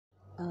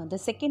The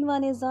second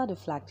one is the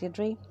refracted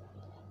ray.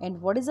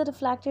 And what is a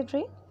refracted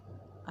ray?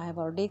 I have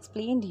already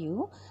explained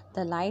you.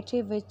 The light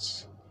ray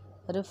which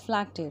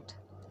reflected,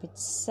 which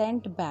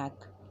sent back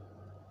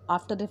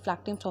after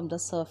reflecting from the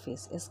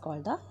surface is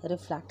called the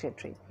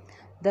refracted ray.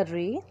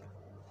 The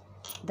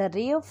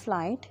ray of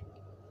light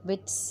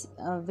which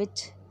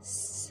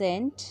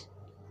sent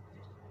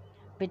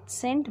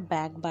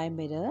back by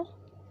mirror,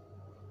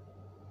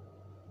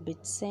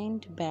 which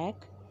sent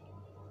back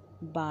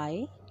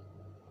by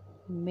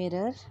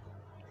mirror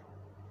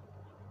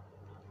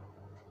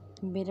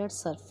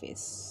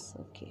surface,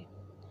 okay,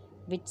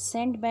 which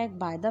sent back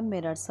by the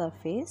mirror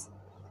surface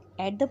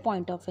at the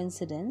point of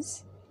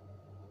incidence,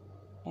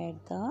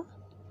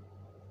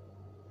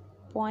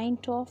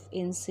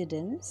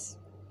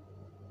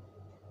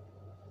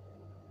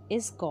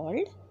 is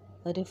called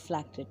a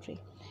refracted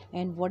ray.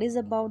 And what is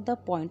about the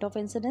point of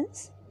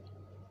incidence?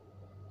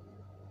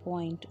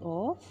 Point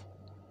of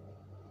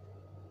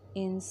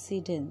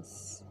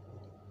incidence.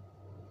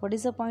 What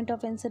is the point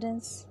of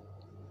incidence?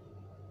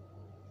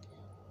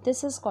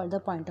 This is called the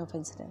point of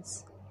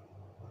incidence.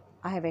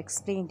 I have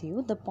explained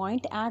you the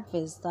point at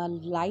which the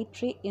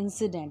light ray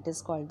incident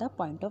is called the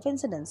point of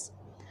incidence.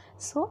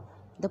 So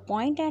the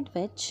point at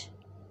which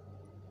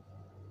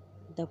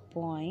the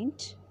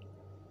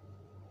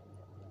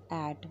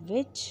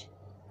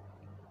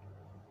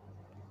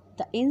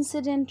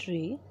incident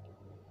ray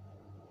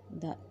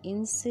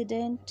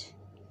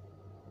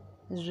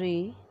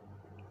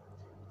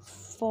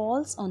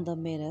falls on the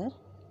mirror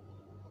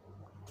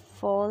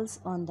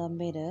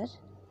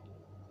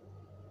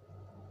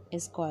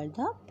is called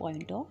the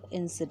point of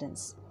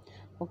incidence.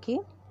 Okay,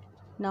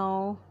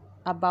 now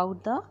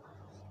about the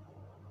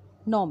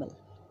normal.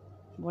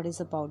 What is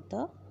about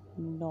the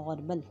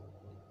normal?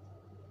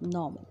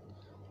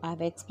 I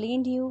have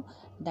explained you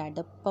that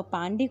the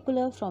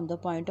perpendicular from the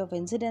point of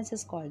incidence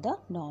is called the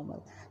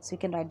normal. So you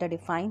can write the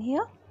define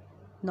here.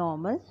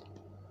 Normal,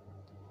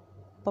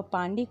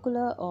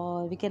 perpendicular,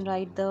 or we can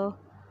write the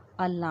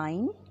a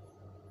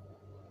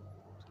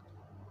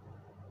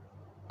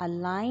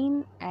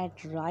line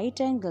at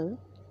right angle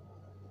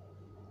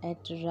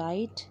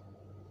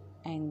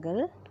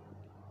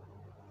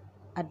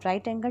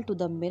to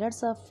the mirror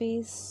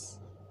surface,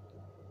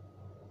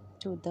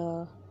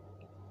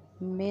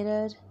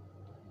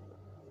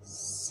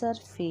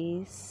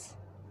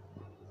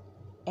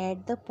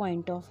 at the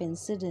point of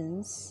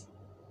incidence,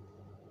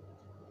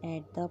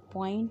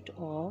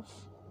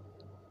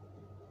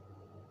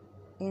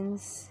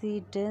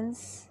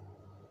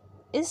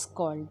 is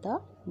called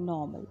the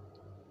normal.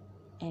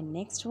 And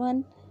next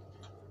one,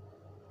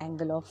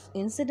 angle of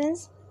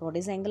incidence. What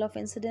is angle of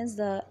incidence?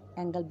 The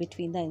angle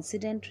between the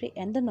incident ray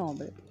and the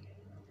normal.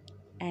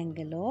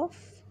 Angle of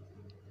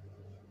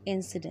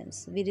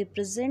incidence. We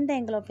represent the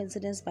angle of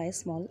incidence by a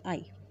small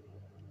I.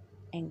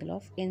 Angle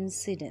of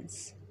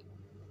incidence.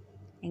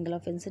 The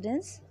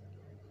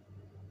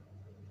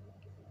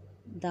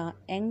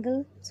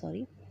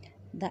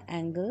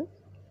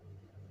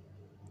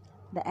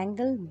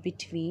angle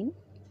between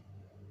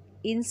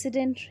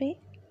incident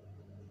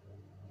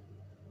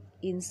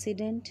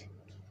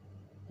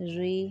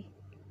ray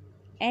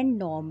and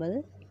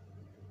normal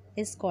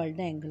is called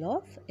the angle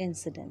of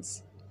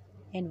incidence.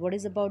 And what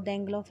is about the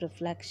angle of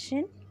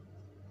reflection?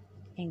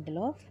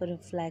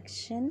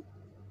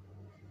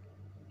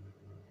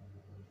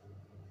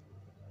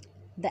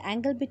 The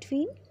angle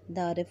between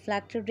the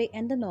refracted ray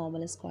and the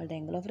normal is called the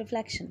angle of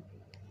reflection.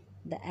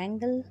 The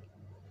angle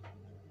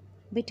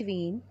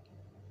between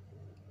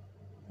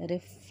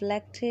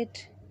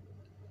reflected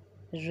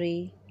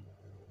ray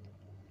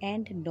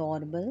and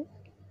normal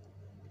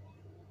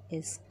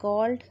is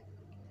called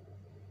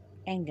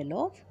angle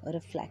of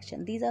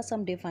reflection. These are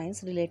some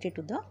definitions related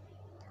to the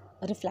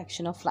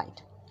reflection of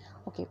light.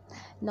 Okay,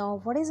 now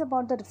what is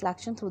about the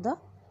reflection through the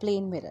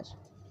plane mirror?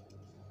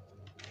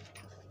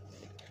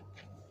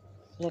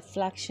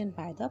 Reflection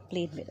by the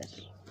plane mirror.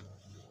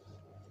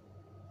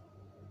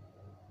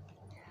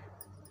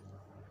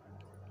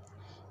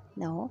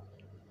 Now,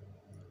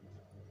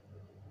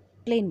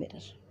 plane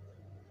mirror.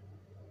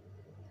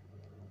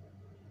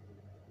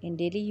 In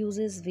daily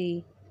uses,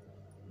 we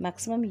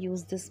maximum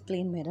use this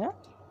plane mirror.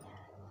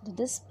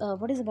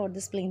 What is about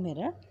this plane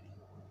mirror?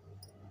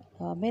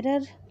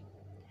 Mirror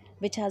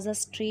which has a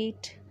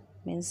straight,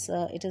 means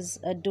it is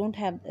don't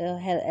have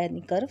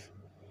any curve.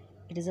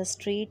 It is a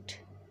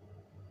straight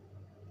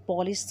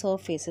polished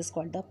surface is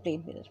called the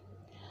plane mirror.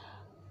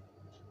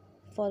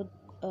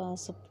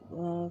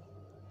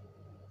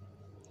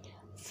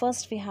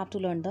 First we have to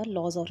learn the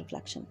laws of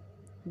reflection.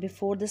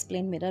 Before this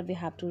plane mirror, we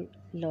have to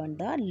learn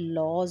the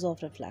laws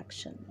of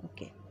reflection.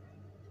 Okay,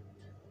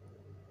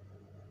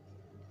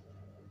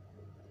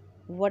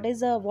 what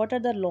are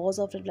the laws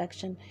of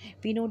reflection?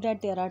 We know that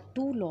there are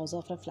two laws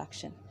of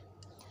reflection.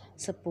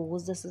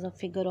 Suppose this is a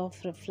figure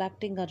of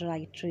reflecting a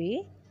light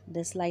ray.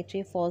 This light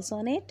ray falls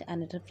on it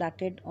and it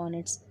reflected on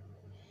its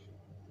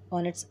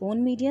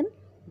own medium.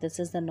 This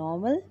is the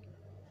normal.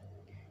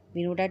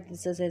 We know that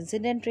this is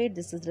incident ray,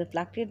 this is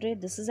reflected ray,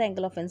 this is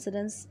angle of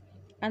incidence,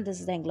 and this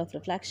is the angle of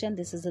reflection,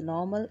 this is the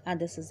normal, and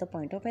this is the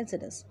point of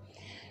incidence.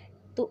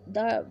 So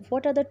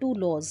what are the two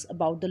laws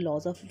about the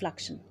laws of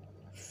reflection?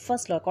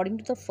 First law, according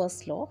to the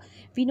first law,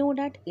 we know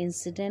that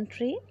incident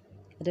ray,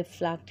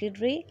 refracted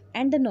ray,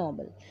 and the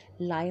normal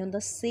lie on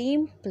the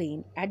same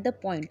plane at the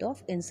point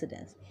of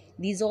incidence.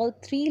 These all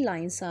three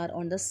lines are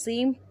on the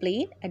same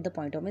plane at the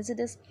point of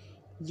incidence.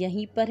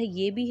 यहीं पर है,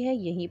 ये भी है,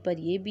 यहीं पर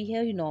ये भी है,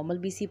 और नॉर्मल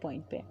भी इसी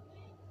पॉइंट पे है.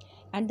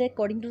 And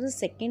according to the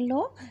second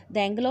law,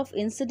 the angle of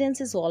incidence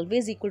is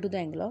always equal to the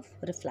angle of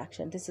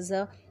reflection. This is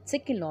a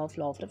second law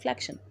of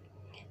reflection.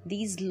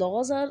 These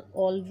laws are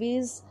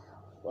always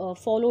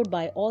followed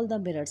by all the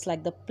mirrors,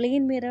 like the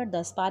plane mirror,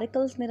 the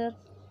spherical mirror.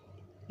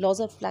 Laws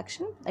of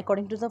reflection,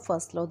 according to the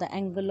first law, the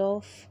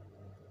angle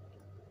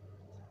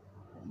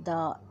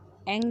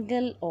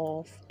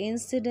of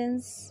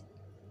incidence,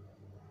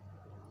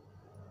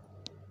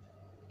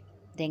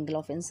 the angle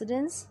of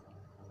incidence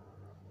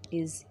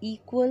is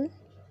equal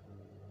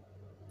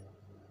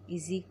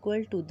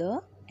to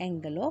the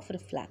angle of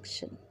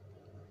reflection.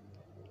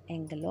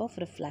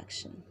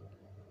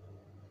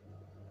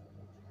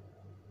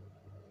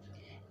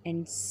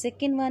 And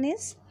second one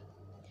is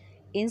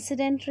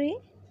incident ray,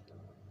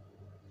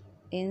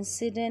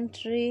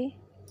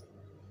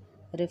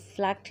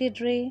 refracted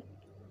ray,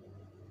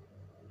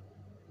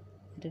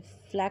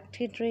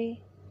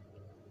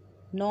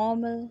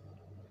 normal,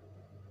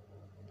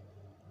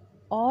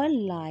 all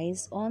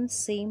lies on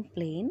same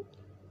plane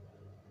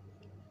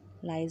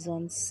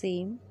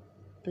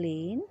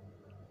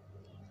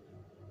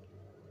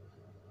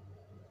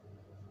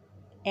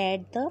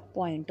at the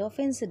point of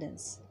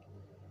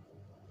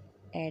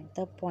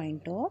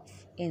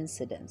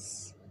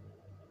incidence.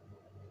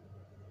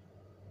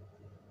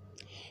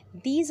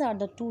 These are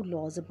the two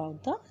laws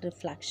about the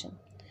reflection.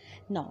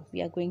 Now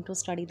we are going to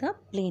study the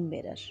plane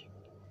mirror.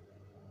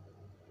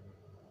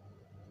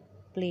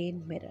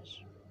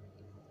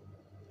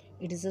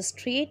 It is a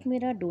straight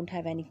mirror, don't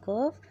have any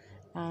curve,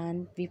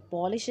 and we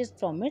polish it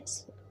from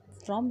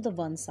the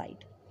one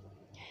side.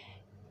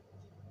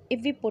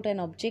 If we put an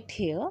object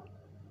here,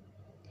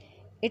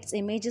 its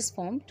image is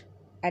formed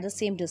at the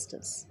same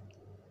distance.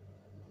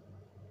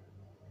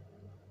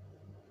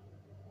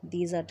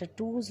 These are the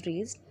two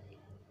rays.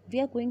 We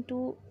are going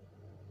to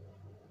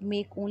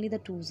make only the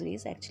two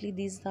rays. Actually,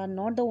 these are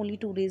not the only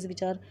two rays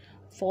which are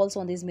false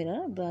on this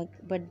mirror, but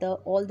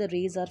all the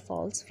rays are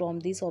false from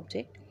this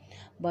object.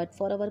 But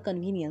for our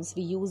convenience,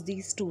 we use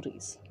these two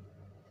rays.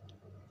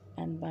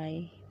 And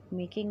by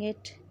making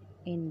it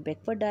in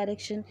backward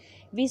direction,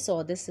 we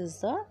saw this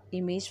is the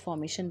image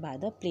formation by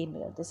the plane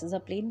mirror. This is a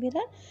plane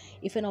mirror.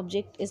 If an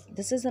object is,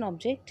 this is an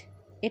object,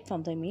 it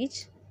forms the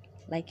image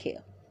like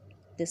here.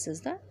 This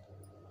is the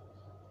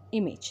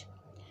image.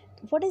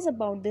 What is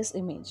about this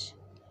image?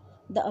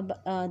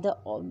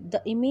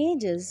 The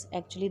image is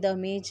actually the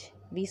image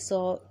we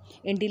saw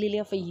in daily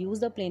life. We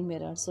use the plane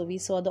mirror, so we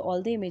saw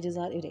all the images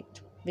are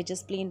erect, which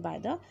is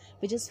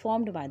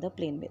formed by the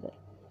plane mirror.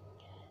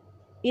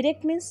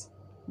 Erect means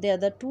there are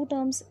the two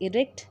terms,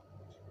 erect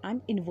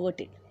and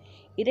inverted.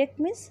 Erect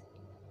means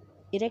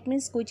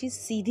कोई चीज़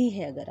सीधी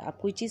है. अगर आप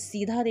कोई चीज़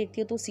सीधा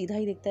देखती हो तो सीधा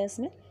ही दिखता है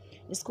इसमें,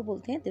 इसको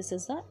बोलते हैं this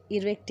is the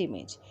erect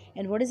image.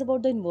 And what is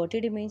about the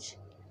inverted image?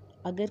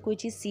 अगर कोई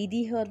चीज़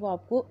सीधी है और वो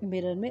आपको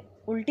मिरर में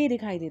उल्टी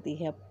दिखाई देती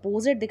है,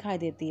 अपोजिट दिखाई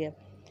देती है,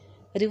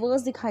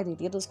 रिवर्स दिखाई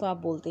देती है, तो उसको आप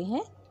बोलते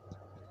हैं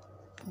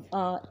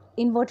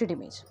इन्वर्टेड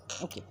इमेज.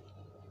 ओके,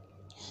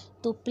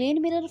 तो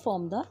plane mirror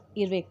form the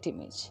erect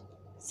image.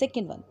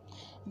 Second one,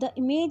 the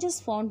image is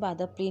formed by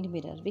the plane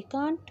mirror. We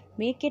can't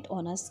make it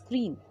on a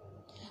screen.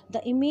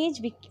 The image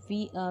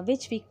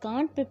which we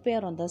can't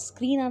prepare on the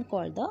screen are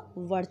called the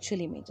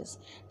virtual images.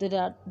 There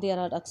are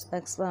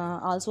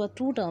also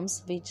two terms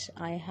which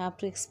I have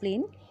to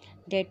explain.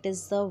 That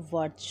is the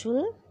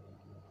virtual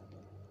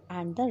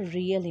and the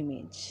real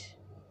image.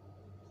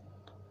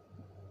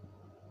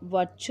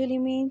 Virtual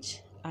image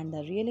and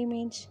the real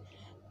image.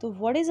 So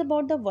what is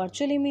about the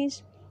virtual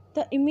image?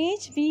 The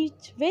image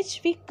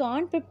which we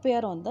can't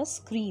prepare on the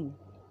screen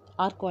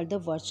are called the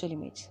virtual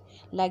image.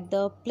 Like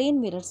the plane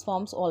mirrors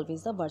forms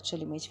always the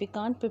virtual image. We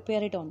can't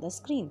prepare it on the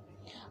screen.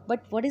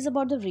 But what is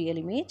about the real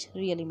image?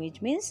 Real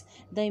image means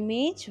the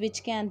image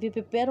which can be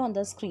prepared on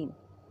the screen.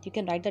 You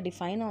can write the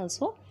define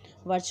also.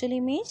 Virtual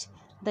image,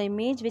 the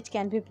image which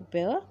can be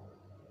prepared.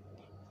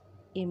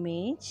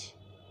 Image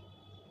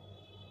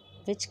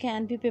which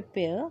can be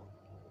prepared.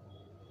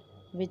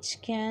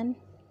 Which can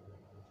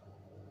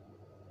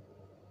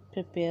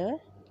prepare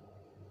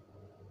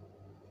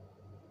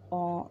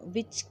or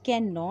which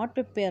cannot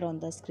prepare on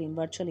the screen.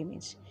 Virtual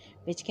image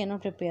which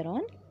cannot prepare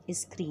on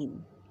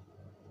screen.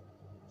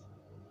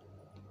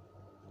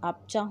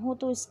 आप चाहो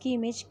तो इसकी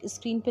image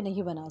screen पे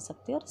नहीं बना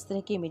सकते, और इस तरह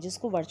की इमेजेस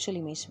को वर्चुअल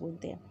इमेज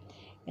बोलते हैं.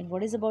 And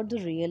what is about the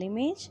real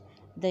image?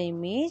 The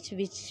image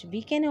which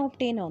we can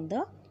obtain on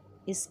the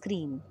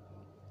screen.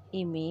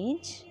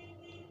 Image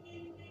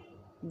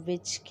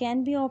which can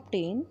be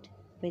obtained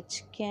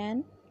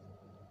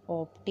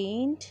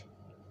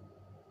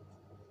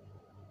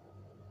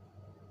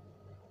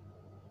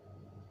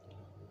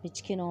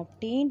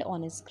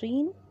on a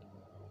screen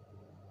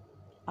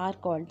are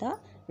called the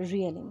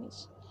real image.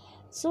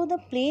 So the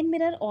plane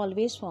mirror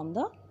always form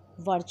the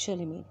virtual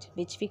image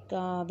which we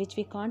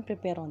can't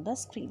prepare on the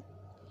screen.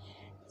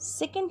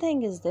 Second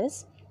thing is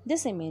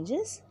this image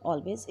is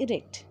always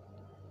erect.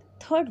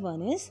 Third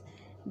one is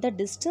the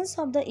distance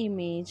of the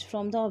image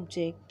from the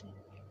object,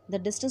 the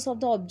distance of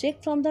the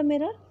object from the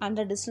mirror and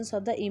the distance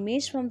of the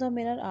image from the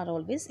mirror are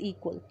always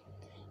equal.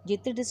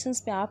 जितने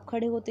distance पे आप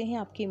खड़े होते हैं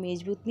आपकी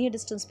image भी उतनी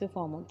distance पे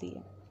फॉर्म होती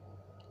है.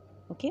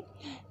 Okay,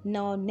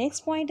 now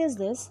next point is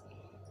this,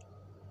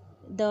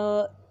 the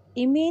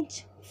image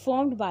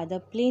formed by the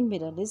plane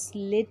mirror is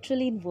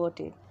laterally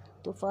inverted.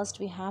 So first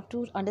we have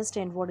to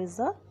understand what is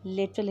the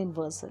lateral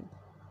inversion.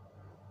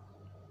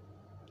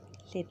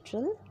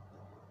 Lateral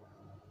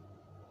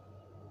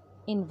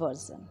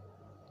inversion.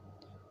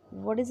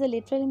 What is a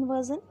lateral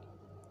inversion?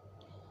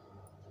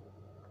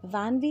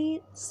 When we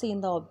see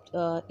in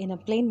a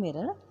plane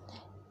mirror,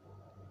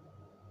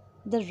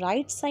 the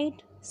right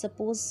side,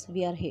 suppose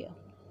we are here,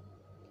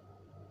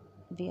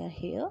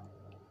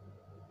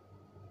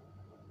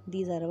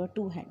 these are our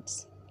two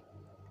hands,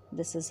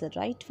 this is the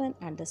right one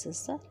and this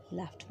is the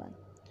left one.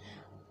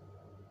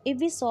 If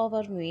we saw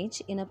our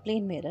image in a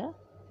plane mirror,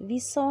 we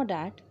saw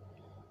that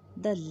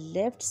the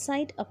left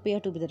side appear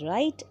to be the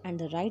right and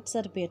the right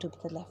side appear to be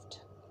the left.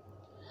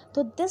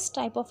 So this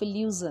type of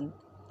illusion,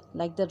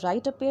 like the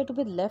right appear to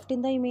be left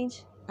in the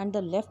image and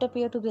the left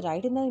appear to be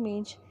right in the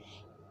image,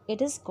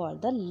 it is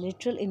called the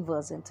lateral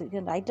inversion. So you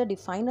can write the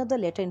define of the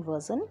lateral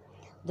inversion.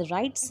 The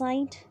right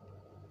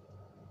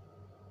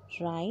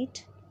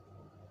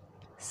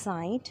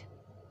side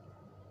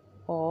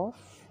of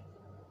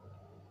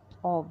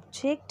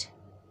object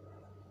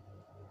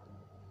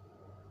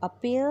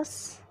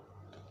appears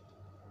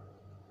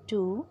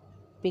to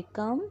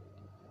become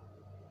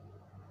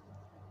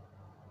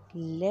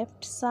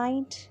left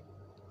side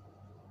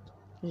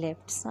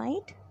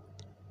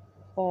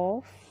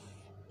of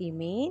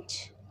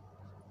image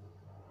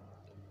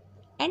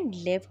and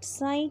left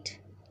side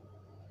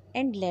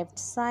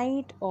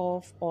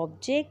of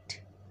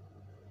object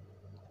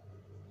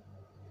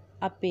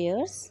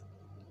appears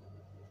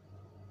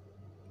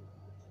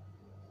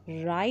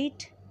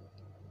right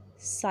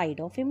side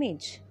of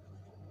image.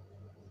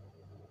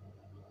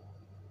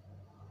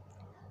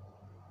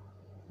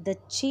 The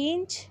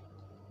change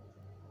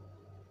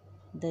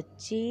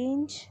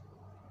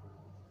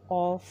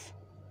of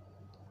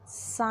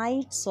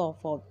sides of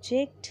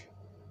object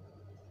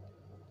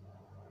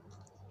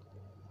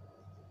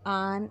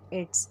and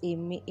its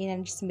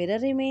mirror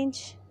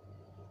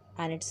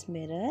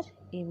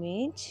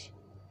image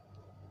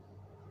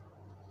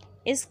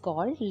is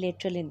called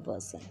lateral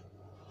inversion.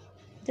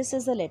 This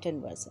is the lateral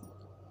inversion.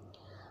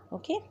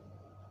 Okay.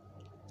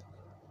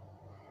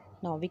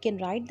 Now we can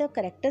write the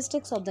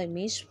characteristics of the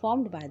image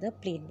formed by the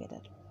plane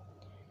mirror.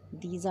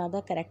 These are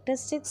the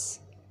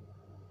characteristics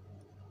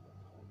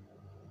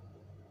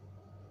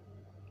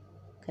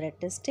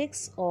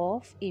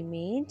of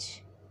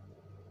image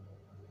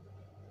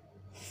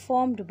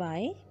formed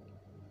by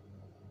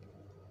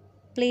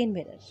plane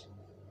mirror.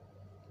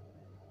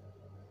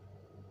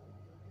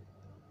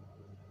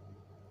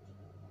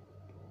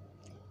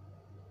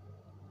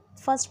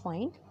 First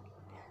point,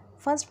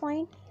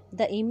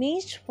 the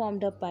image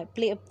formed by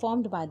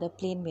the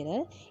plane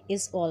mirror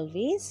is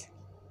always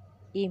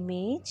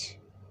erect.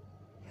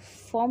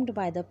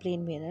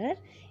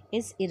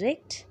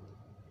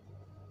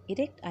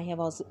 I have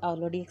also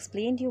already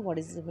explained you what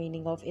is the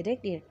meaning of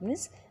erect. Erect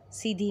means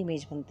Sidhi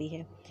image बनती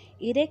है.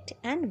 Erect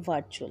and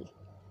virtual.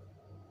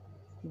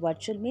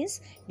 Virtual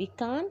means we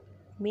can't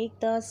make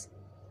the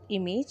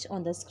image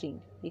on the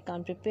screen. We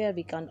can't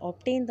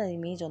obtain the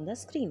image on the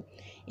screen.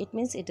 It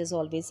means it is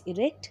always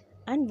erect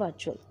and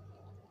virtual.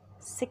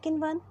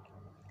 Second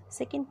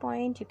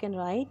point, you can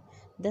write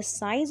the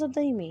size of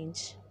the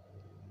image.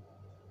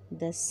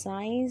 The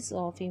size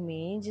of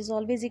image is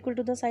always equal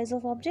to the size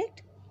of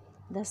object.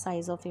 The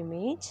size of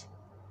image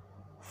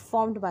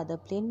formed by the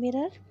plane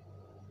mirror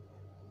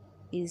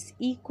is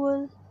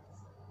equal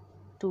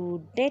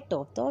to that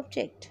of the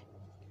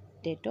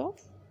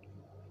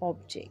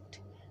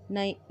object.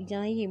 ना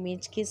ये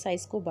image के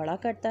size को बड़ा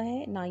करता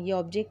है, ना ये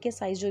object के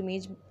साइज़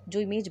जो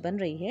इमेज बन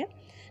रही है,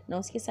 ना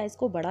उसके साइज़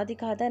को बड़ा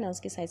दिखाता है, ना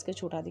उसके साइज़ को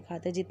छोटा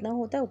दिखाता है. जितना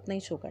होता है उतना ही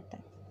शो करता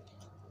है.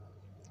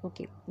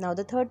 Okay, now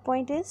the third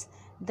point is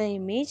the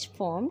image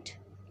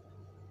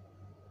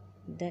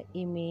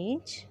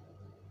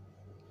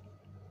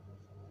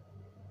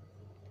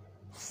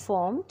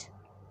formed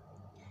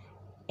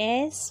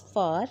as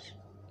far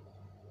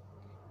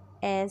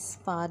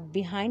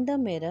behind the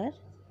mirror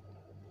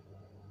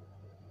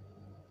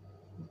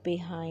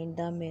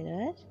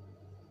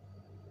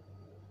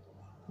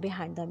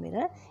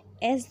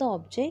as the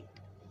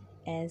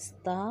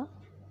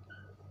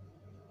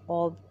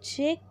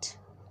object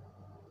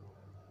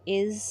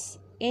is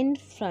in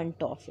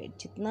front of it.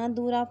 जितना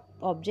दूर आप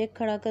ऑब्जेक्ट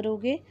खड़ा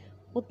करोगे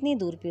उतनी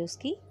दूर पे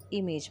उसकी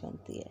इमेज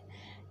बनती है.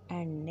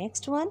 And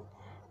next one,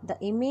 the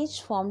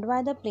image formed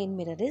by the plane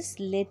mirror is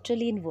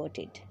laterally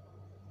inverted.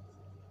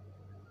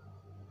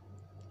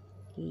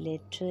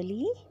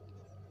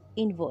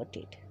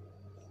 inverted.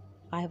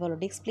 I have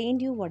already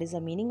explained you what is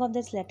the meaning of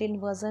this lateral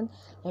inversion.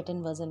 Lateral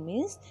inversion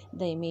means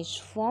the image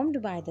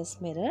formed by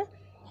this mirror.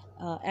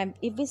 And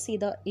if we see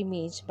the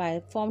image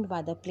formed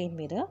by the plane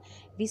mirror,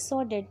 we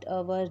saw that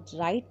our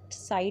right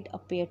side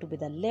appear to be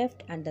the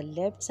left and the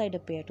left side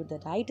appear to the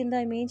right in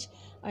the image.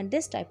 And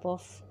this type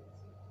of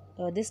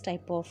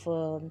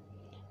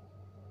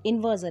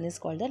inversion is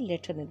called the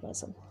lateral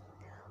inversion.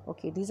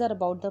 Okay, these are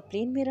about the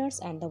plane mirrors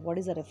and what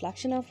is the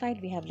reflection of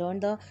light. We have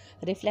learned the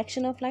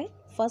reflection of light.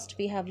 First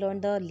we have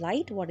learned the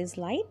light. What is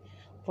light?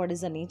 What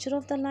is the nature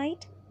of the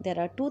light? There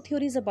are two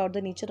theories about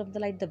the nature of the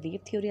light, the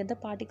wave theory and the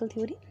particle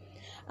theory.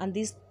 And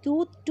these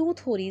two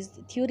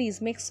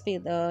theories mix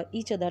with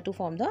each other to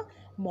form the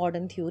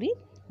modern theory,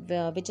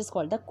 which is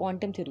called the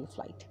quantum theory of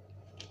light.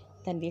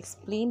 Then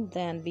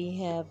we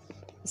have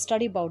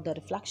studied about the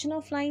reflection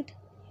of light,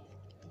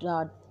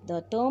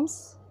 the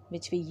terms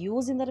which we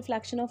use in the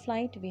reflection of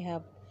light. We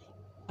have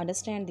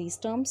understand these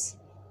terms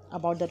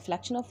about the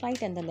reflection of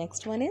light. And the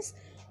next one is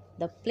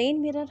the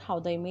plane mirror, how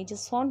the image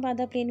is formed by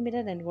the plane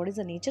mirror and what is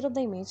the nature of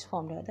the image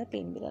formed by the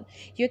plane mirror.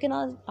 You can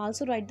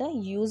also write the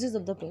uses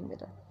of the plane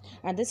mirror,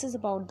 and this is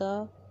about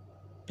the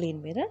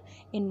plane mirror.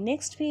 In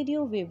next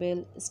video we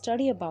will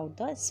study about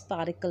the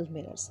spherical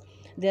mirrors.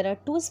 There are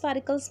two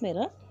spherical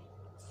mirror.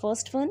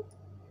 First one,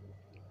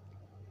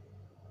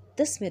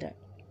 this mirror,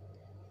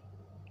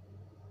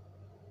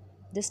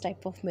 this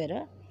type of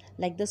mirror,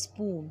 like the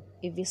spoon.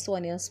 If we saw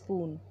in a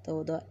spoon,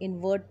 तो the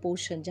invert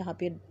portion जहाँ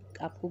पे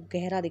आपको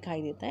गहरा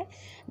दिखाई देता है,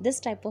 this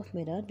type of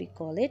mirror we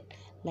call it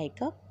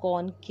like a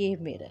concave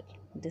mirror.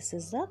 This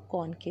is the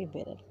concave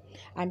mirror.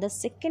 And the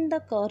second, the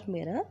curved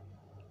mirror,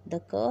 the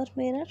curved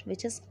mirror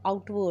which is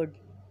outward,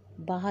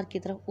 बाहर की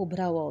तरफ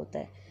उभरा हुआ होता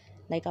है,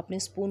 like आपने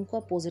spoon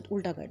को opposite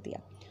उल्टा कर दिया,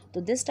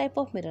 तो this type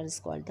of mirror is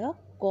called the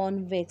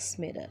convex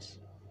mirror.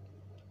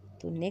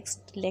 So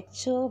next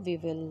lecture we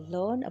will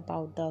learn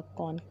about the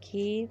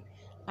concave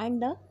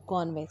and the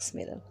convex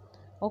mirror.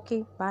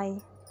 Okay, bye.